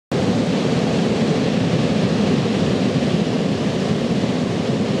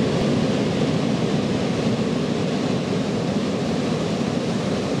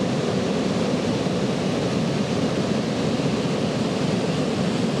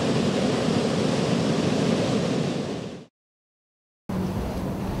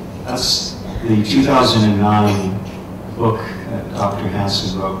That's the 2009 book that Dr.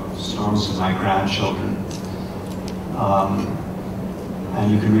 Hansen wrote, Storms of My Grandchildren.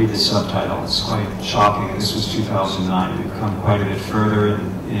 And you can read the subtitle. It's quite shocking. This was 2009. We've come quite a bit further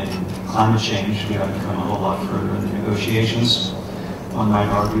in climate change. We haven't come a whole lot further in the negotiations, one might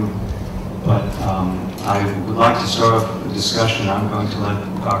argue. But I would like to start off the discussion. I'm going to let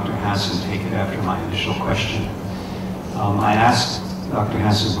Dr. Hansen take it after my initial question. I asked Dr.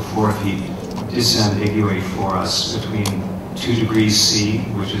 Hansen before if he disambiguate for us between 2 degrees C,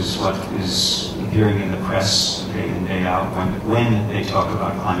 which is what is appearing in the press day in, day out when they talk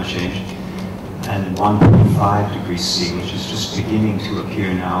about climate change, and 1.5 degrees C, which is just beginning to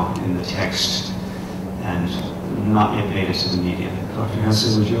appear now in the text and not yet made it to the media. Dr.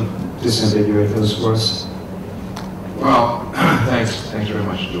 Hansen, would you disambiguate those for us? Well, thanks very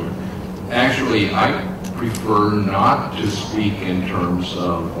much, Stuart. Actually, I prefer not to speak in terms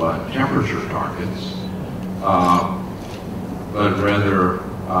of temperature targets, but rather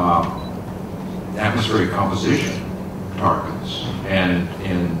atmospheric composition targets. And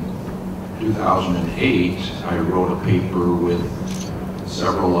in 2008, I wrote a paper with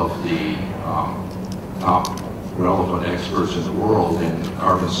several of the top relevant experts in the world in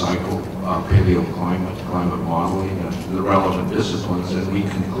carbon cycle, paleoclimate, climate modeling, and the relevant disciplines, and we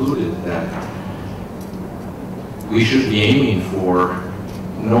concluded that we should be aiming for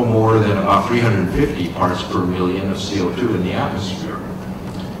no more than about 350 parts per million of CO2 in the atmosphere.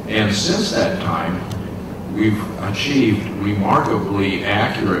 And since that time, we've achieved remarkably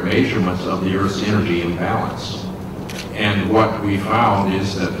accurate measurements of the Earth's energy imbalance. And what we found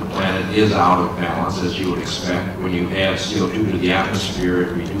is that the planet is out of balance, as you would expect. When you add CO2 to the atmosphere,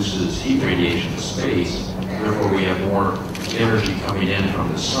 it reduces heat radiation to space. Therefore, we have more energy coming in from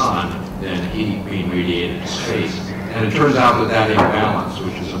the sun than heat being radiated to space. And it turns out that that imbalance,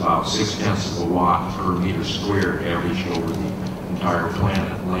 which is about 0.6 watts per meter squared averaged over the entire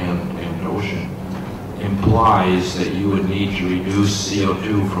planet, land and ocean, implies that you would need to reduce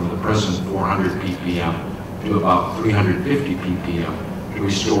CO2 from the present 400 ppm to about 350 ppm to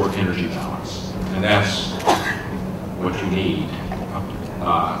restore energy balance. And that's what you need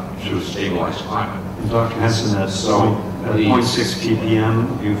to stabilize climate. Dr. Hansen, that's so at 0.6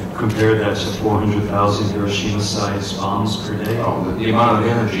 ppm, you've compared that to 400,000 Hiroshima-sized bombs per day? Oh, the amount of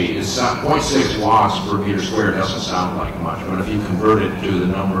energy is 0.6 watts per meter squared. Doesn't sound like much, but if you convert it to the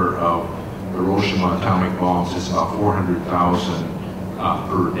number of Hiroshima atomic bombs, it's about 400,000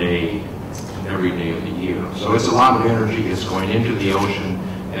 per day, every day of the year. So it's a lot of energy. It's going into the ocean,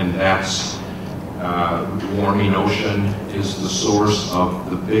 and that's the warming ocean is the source of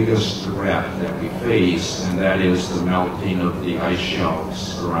the biggest threat that we face, and that is the melting of the ice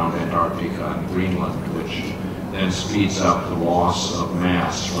shelves around Antarctica and Greenland, which then speeds up the loss of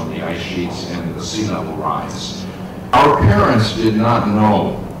mass from the ice sheets and the sea level rise. Our parents did not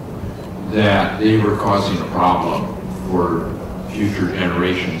know that they were causing a problem for future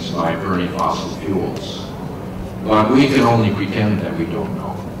generations by burning fossil fuels. But we can only pretend that we don't know.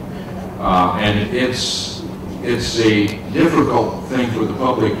 And it's a difficult thing for the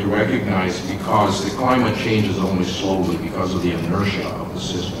public to recognize because the climate changes only slowly because of the inertia of the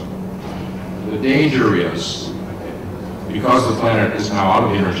system. The danger is, because the planet is now out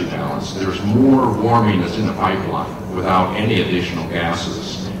of energy balance, there's more warming that's in the pipeline without any additional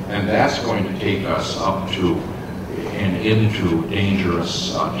gases. And that's going to take us up to and into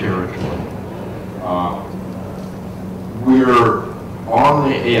dangerous territory. We're on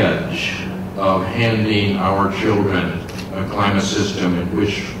the edge of handing our children a climate system in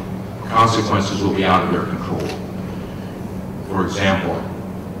which consequences will be out of their control. For example,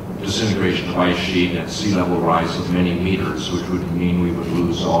 disintegration of ice sheet and sea level rise of many meters, which would mean we would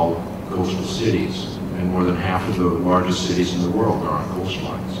lose all coastal cities, and more than half of the largest cities in the world are on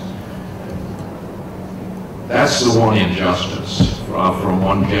coastlines. That's the one injustice from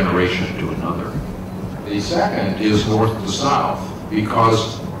one generation to another. The second is north to south,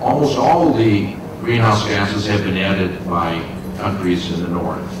 because almost all the greenhouse gases have been added by countries in the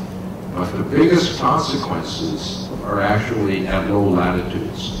north. But the biggest consequences are actually at low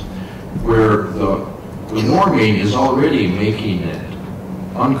latitudes, where the warming is already making it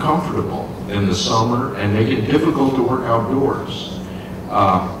uncomfortable in the summer and making it difficult to work outdoors.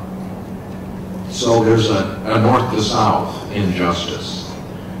 So there's a north to south injustice.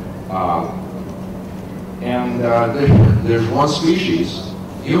 There's one species,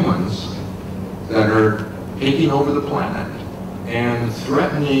 humans, that are taking over the planet and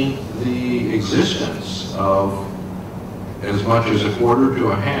threatening the existence of as much as a quarter to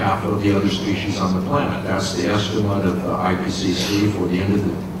a half of the other species on the planet. That's the estimate of the IPCC for the end of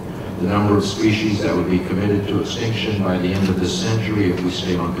the number of species that would be committed to extinction by the end of this century if we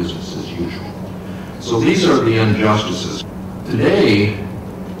stayed on business as usual. So these are the injustices. Today,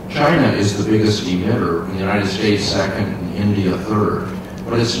 China is the biggest emitter, in the United States second, and India third.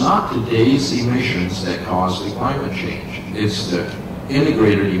 But it's not today's emissions that cause the climate change. It's the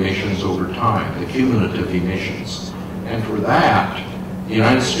integrated emissions over time, the cumulative emissions. And for that, the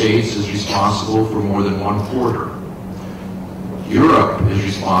United States is responsible for more than 1/4. Europe is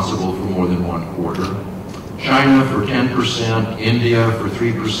responsible for more than 1/4. China for 10%, India for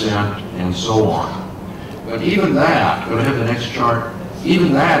 3%, and so on. But even that, go ahead to the next chart,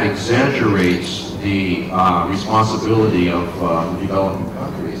 even that exaggerates the responsibility of developing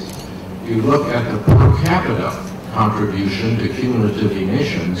countries. If you look at the per capita contribution to cumulative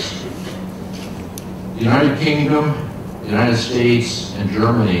emissions, the United Kingdom, the United States, and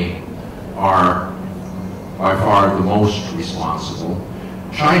Germany are by far the most responsible.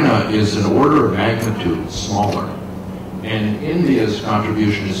 China is an order of magnitude smaller, and India's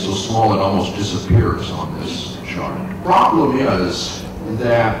contribution is so small it almost disappears on this chart. The problem is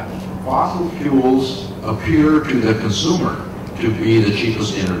that fossil fuels appear to the consumer to be the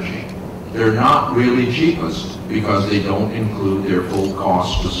cheapest energy. They're not really cheapest because they don't include their full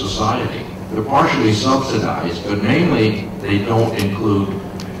cost to society. They're partially subsidized, but mainly they don't include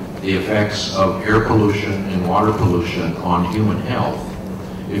the effects of air pollution and water pollution on human health.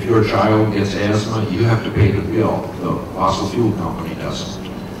 If your child gets asthma, you have to pay the bill. The fossil fuel company doesn't.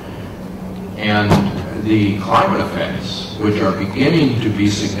 And the climate effects, which are beginning to be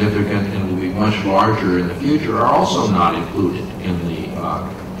significant and will be much larger in the future, are also not included in the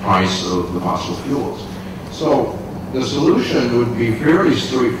price of the fossil fuels. So the solution would be fairly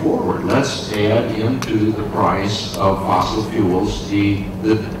straightforward. Let's add into the price of fossil fuels the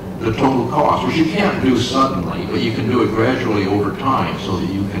total cost, which you can't do suddenly, but you can do it gradually over time so that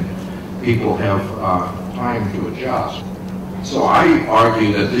people have time to adjust. So I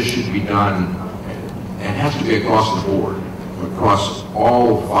argue that this should be done, and has to be across the board, across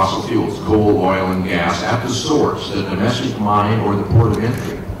all fossil fuels, coal, oil, and gas, at the source, the domestic mine or the port of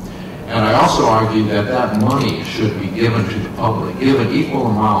entry. And I also argue that that money should be given to the public, given equal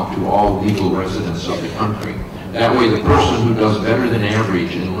amount to all legal residents of the country. That way the person who does better than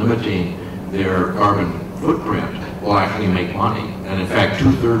average in limiting their carbon footprint will actually make money. And in fact,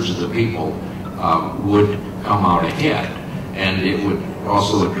 2/3 of the people would come out ahead. And it would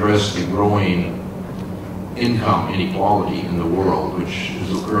also address the growing income inequality in the world, which is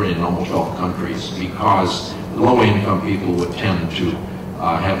occurring in almost all countries, because low-income people would tend to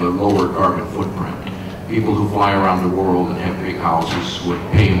have a lower carbon footprint. People who fly around the world and have big houses would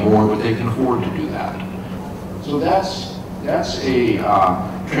pay more, but they can afford to do that. So that's a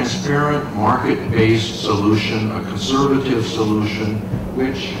transparent, market-based solution, a conservative solution,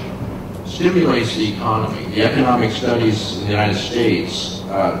 which stimulates the economy. The economic studies in the United States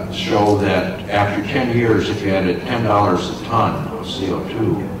show that after 10 years, if you added $10 a ton of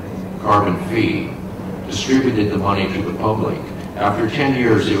CO2 carbon fee, distributed the money to the public, after 10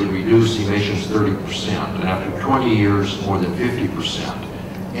 years it would reduce emissions 30%, and after 20 years more than 50%.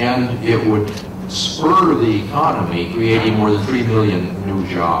 And it would spur the economy, creating more than 3 million new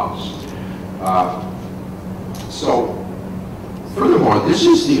jobs. Furthermore, this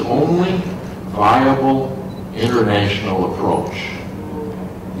is the only viable international approach.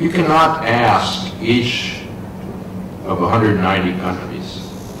 You cannot ask each of 190 countries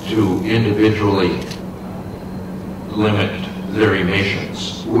to individually limit their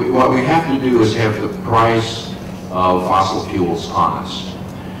emissions. What we have to do is have the price of fossil fuels honest.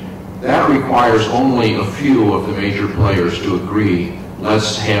 That requires only a few of the major players to agree,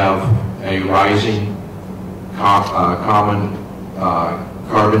 let's have a rising common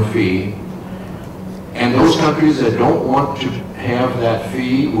carbon fee, and those countries that don't want to have that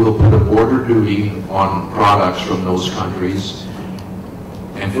fee will put a border duty on products from those countries,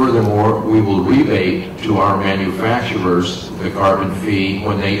 and furthermore, we will rebate to our manufacturers the carbon fee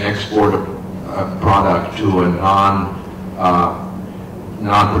when they export a product to a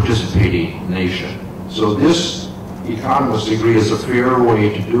non-participating nation. So this, economists agree, is a fair way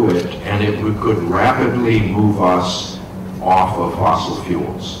to do it, and it could rapidly move us off of fossil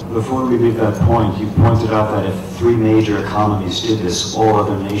fuels. Before we leave that point, you pointed out that if 3 major economies did this, all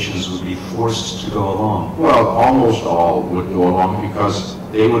other nations would be forced to go along. Well, almost all would go along because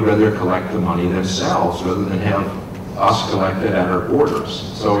they would rather collect the money themselves rather than have us collect it at our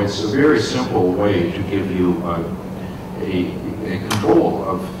borders. So it's a very simple way to give you a control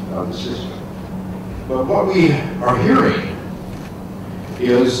of the system. But what we are hearing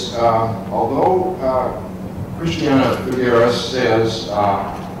is, although Christiana Figueres says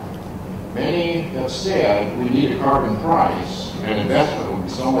many have said we need a carbon price, and investment would be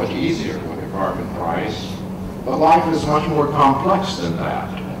so much easier with a carbon price, but life is much more complex than that.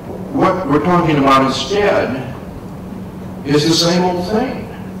 What we're talking about instead is the same old thing.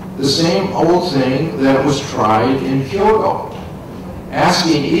 The same old thing that was tried in Kyoto,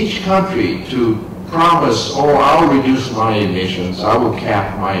 asking each country to promise, oh, I'll reduce my emissions, I will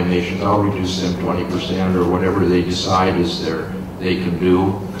cap my emissions, I'll reduce them 20% or whatever they decide is they can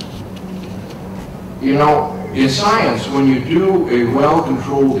do. You know, in science, when you do a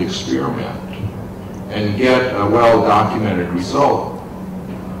well-controlled experiment and get a well-documented result,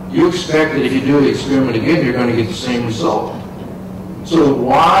 you expect that if you do the experiment again, you're going to get the same result. So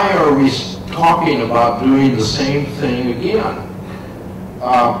why are we talking about doing the same thing again?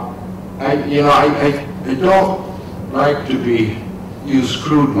 I don't like to use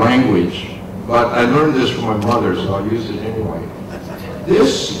crude language, but I learned this from my mother, so I'll use it anyway.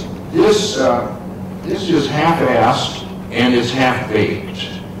 This is half-assed and it's half-baked.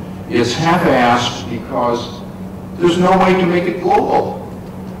 It's half-assed because there's no way to make it global.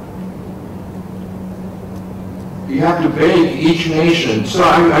 You have to beg each nation. So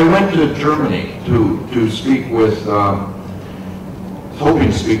I went to Germany to speak with,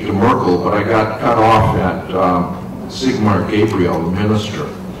 hoping to speak to Merkel, but I got cut off at Sigmar Gabriel, the minister.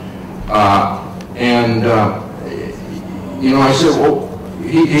 You know, I said, well,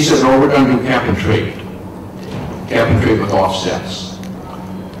 he said, no, we're going to do cap and trade with offsets.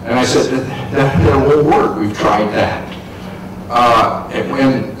 And I said, that won't work. We've tried that.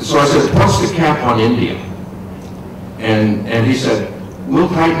 And so I said, what's the cap on India? And he said, we'll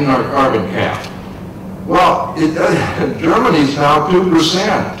tighten our carbon cap. Well, Germany's now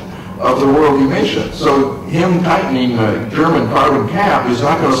 2% of the world emissions. So him tightening the German carbon cap is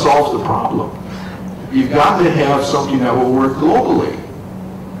not going to solve the problem. You've got to have something that will work globally.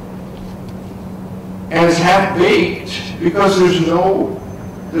 And it's half-baked because there's no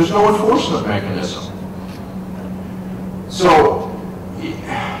enforcement mechanism. So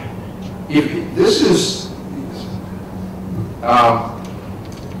if this is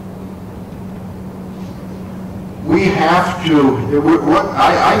we have to, what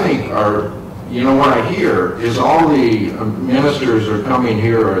I think are, you know, what I hear is all the ministers are coming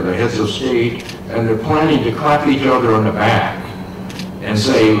here, or the heads of state, and they're planning to clap each other on the back and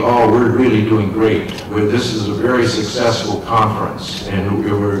say, oh, we're really doing great. This is a very successful conference, and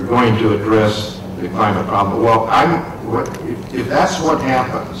we're going to address the climate problem. Well, if that's what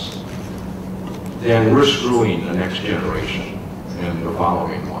happens, then we're screwing the next generation and the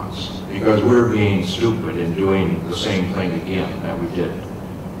following ones, because we're being stupid in doing the same thing again that we did,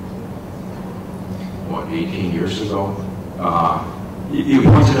 what, 18 years ago? You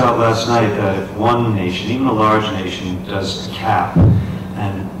pointed out last night that if one nation, even a large nation, does a cap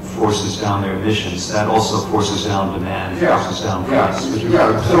and forces down their emissions, that also forces down demand, forces down price.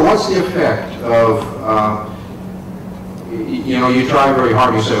 Yeah. So what's the effect of, you know, you try very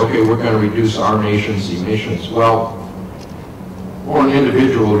hard, you say, okay, we're going to reduce our nation's emissions. Well, or an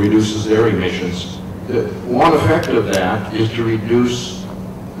individual reduces their emissions. The one effect of that is to reduce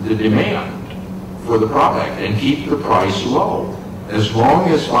the demand for the product and keep the price low. As long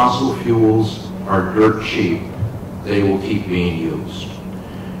as fossil fuels are dirt cheap, they will keep being used.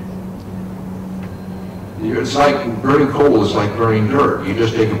 It's like burning coal is like burning dirt. You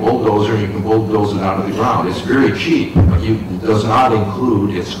just take a bulldozer and you can bulldoze it out of the ground. It's very cheap, but it does not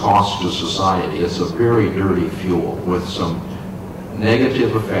include its cost to society. It's a very dirty fuel with some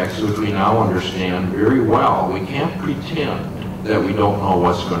negative effects, which we now understand very well. We can't pretend that we don't know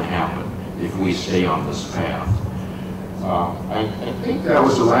what's going to happen if we stay on this path. I think that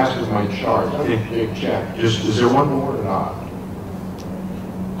was the last of my charts. Let me check. Is there one more or not?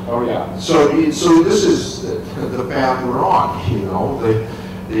 Oh yeah. So this is the path we're on. You know,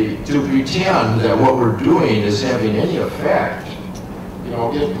 to pretend that what we're doing is having any effect, you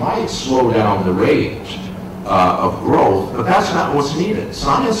know, it might slow down the rate of growth, but that's not what's needed.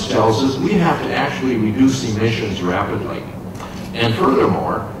 Science tells us we have to actually reduce emissions rapidly. And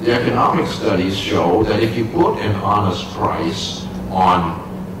furthermore, the economic studies show that if you put an honest price on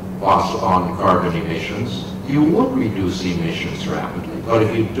carbon emissions, you would reduce emissions rapidly. But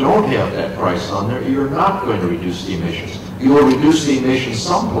if you don't have that price on there, you're not going to reduce the emissions. You will reduce the emissions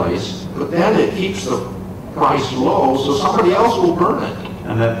someplace, but then it keeps the price low, so somebody else will burn it.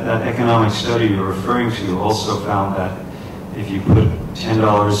 And that economic study you're referring to also found that if you put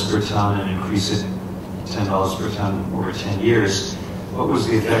 $10 per ton and increase it $10 per ton over 10 years, what was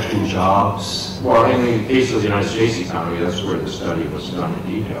the effect in jobs? Well, in the case of the United States economy, that's where the study was done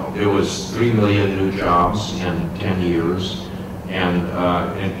in detail. There was 3 million new jobs in 10 years, and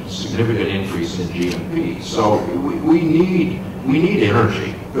a significant increase in GNP. So we need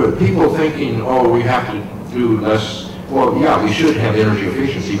energy. But people thinking, oh, we have to do less. Well, yeah, we should have energy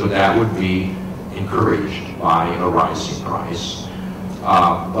efficiency, but that would be encouraged by a rising price.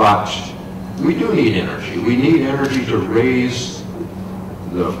 But we do need energy. We need energy to raise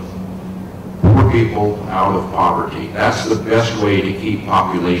the poor people out of poverty. That's the best way to keep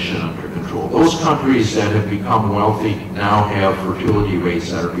population under control. Those countries that have become wealthy now have fertility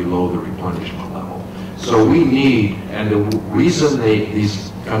rates that are below the replenishment level. So we need, and the reason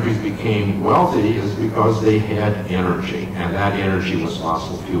these countries became wealthy is because they had energy, and that energy was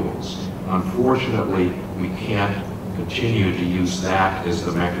fossil fuels. Unfortunately, we can't continue to use that as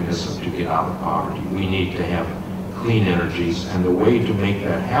the mechanism to get out of poverty. We need to have clean energies, and the way to make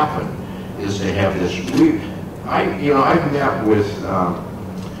that happen is to have this. I've met with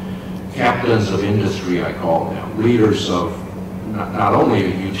captains of industry, I call them, leaders of not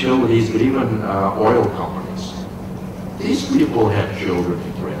only utilities, but even oil companies. These people have children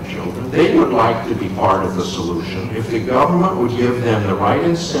and grandchildren. They would like to be part of the solution. If the government would give them the right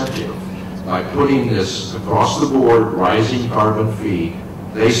incentive by putting this across the board rising carbon fee,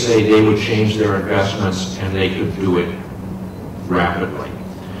 they say they would change their investments and they could do it rapidly.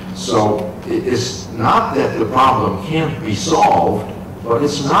 So it's not that the problem can't be solved, but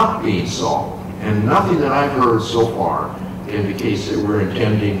it's not being solved. And nothing that I've heard so far indicates that we're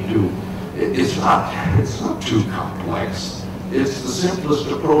intending to. It's not too complex. It's the simplest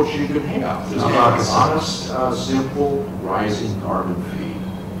approach you can have. It's an honest, simple, rising carbon fee.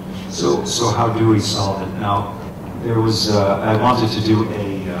 So how do we solve it? Now, there was, I wanted to do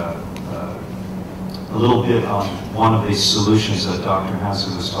a little bit on one of these solutions that Dr.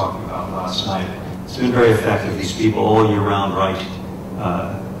 Hansen was talking about last night. It's been very effective. These people all year round write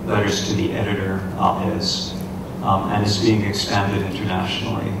letters to the editor, op-eds, and it's being expanded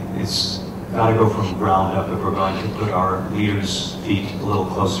internationally. It's got to go from the ground up if we're going to put our leaders' feet a little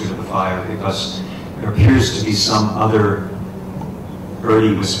closer to the fire, because there appears to be some other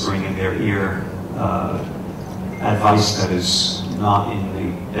birdie whispering in their ear advice that is not in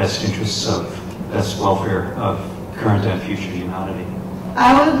the best interests of best welfare of current and future humanity.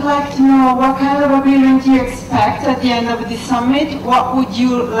 I would like to know what kind of agreement you expect at the end of the summit. What would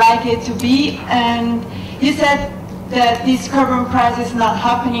you like it to be? And you said that this carbon price is not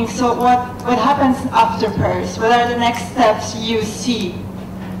happening, so what happens after Paris? What are the next steps you see?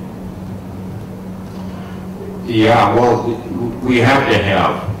 Yeah, well, we have to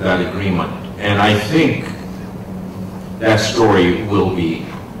have that agreement, and I think that story will be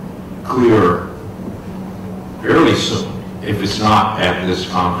clear fairly soon, if it's not at this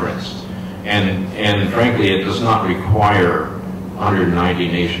conference. And frankly, it does not require 190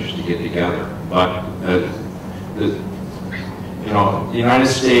 nations to get together. But the United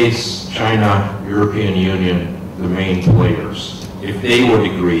States, China, European Union, the main players, if they would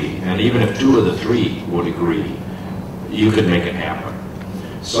agree, and even if 2 of the 3 would agree, you could make it happen.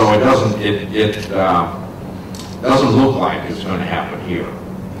 So it doesn't look like it's going to happen here,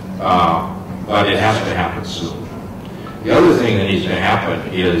 but it has to happen soon. The other thing that needs to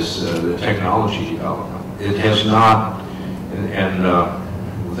happen is the technology development. It has not, and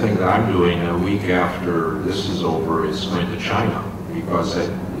the thing that I'm doing a week after this is over is going to China, because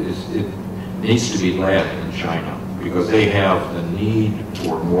it needs to be led in China, because they have the need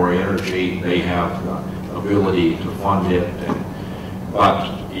for more energy, they have the ability to fund it,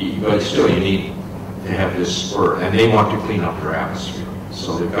 but still you need to have this spur, and they want to clean up their atmosphere,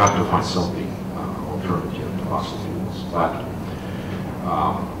 so they've got to find something alternative to fossil fuels. But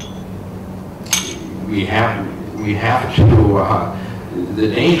we have to. The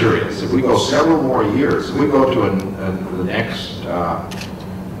danger is if we go several more years, if we go to the next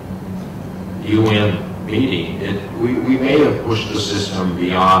UN meeting, we may have pushed the system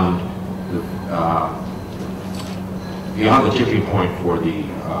beyond the tipping point for the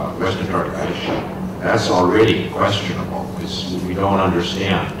West Antarctic ice sheet. That's already questionable because we don't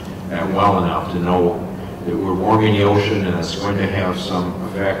understand that well enough to know that we're warming the ocean and it's going to have some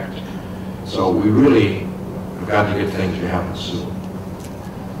effect. So we really have got to get things to happen soon.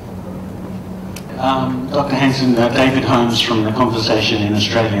 Dr. Hansen, David Holmes from The Conversation in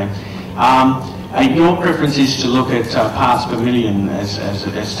Australia. Your preference is to look at parts per million as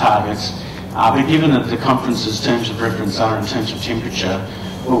targets, but given that the conference's terms of reference are in terms of temperature,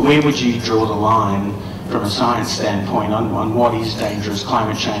 well, where would you draw the line from a science standpoint on what is dangerous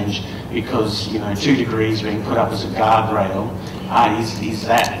climate change? Because 2 degrees being put up as a guardrail, is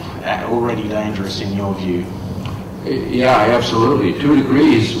that already dangerous in your view? Yeah, absolutely. 2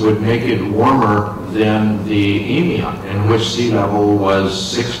 degrees would make it warmer than the Eemian, in which sea level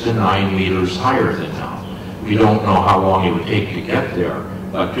was 6 to 9 meters higher than now. We don't know how long it would take to get there,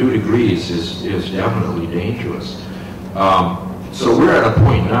 but 2 degrees is definitely dangerous. So we're at a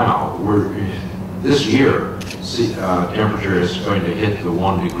point now where this year temperature is going to hit the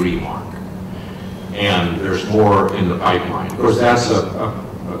 1 degree mark, and there's more in the pipeline. Of course, that's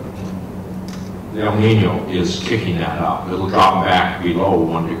the El Nino is kicking that up. It'll drop back below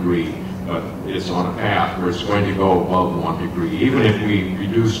 1 degree, but it's on a path where it's going to go above 1 degree. Even if we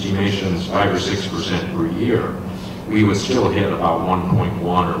reduced emissions 5 or 6% per year, we would still hit about 1.1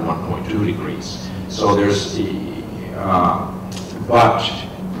 or 1.2 degrees. So there's but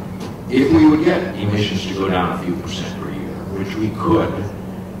if we would get emissions to go down a few percent per year, which we could,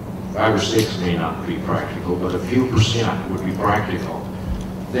 5 or 6 may not be practical, but a few percent would be practical,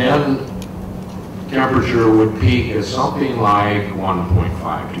 then temperature would peak at something like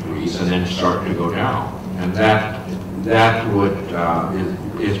 1.5 degrees and then start to go down. And that would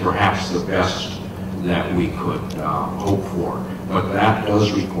is perhaps the best that we could hope for. But that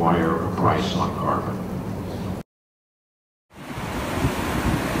does require a price on carbon.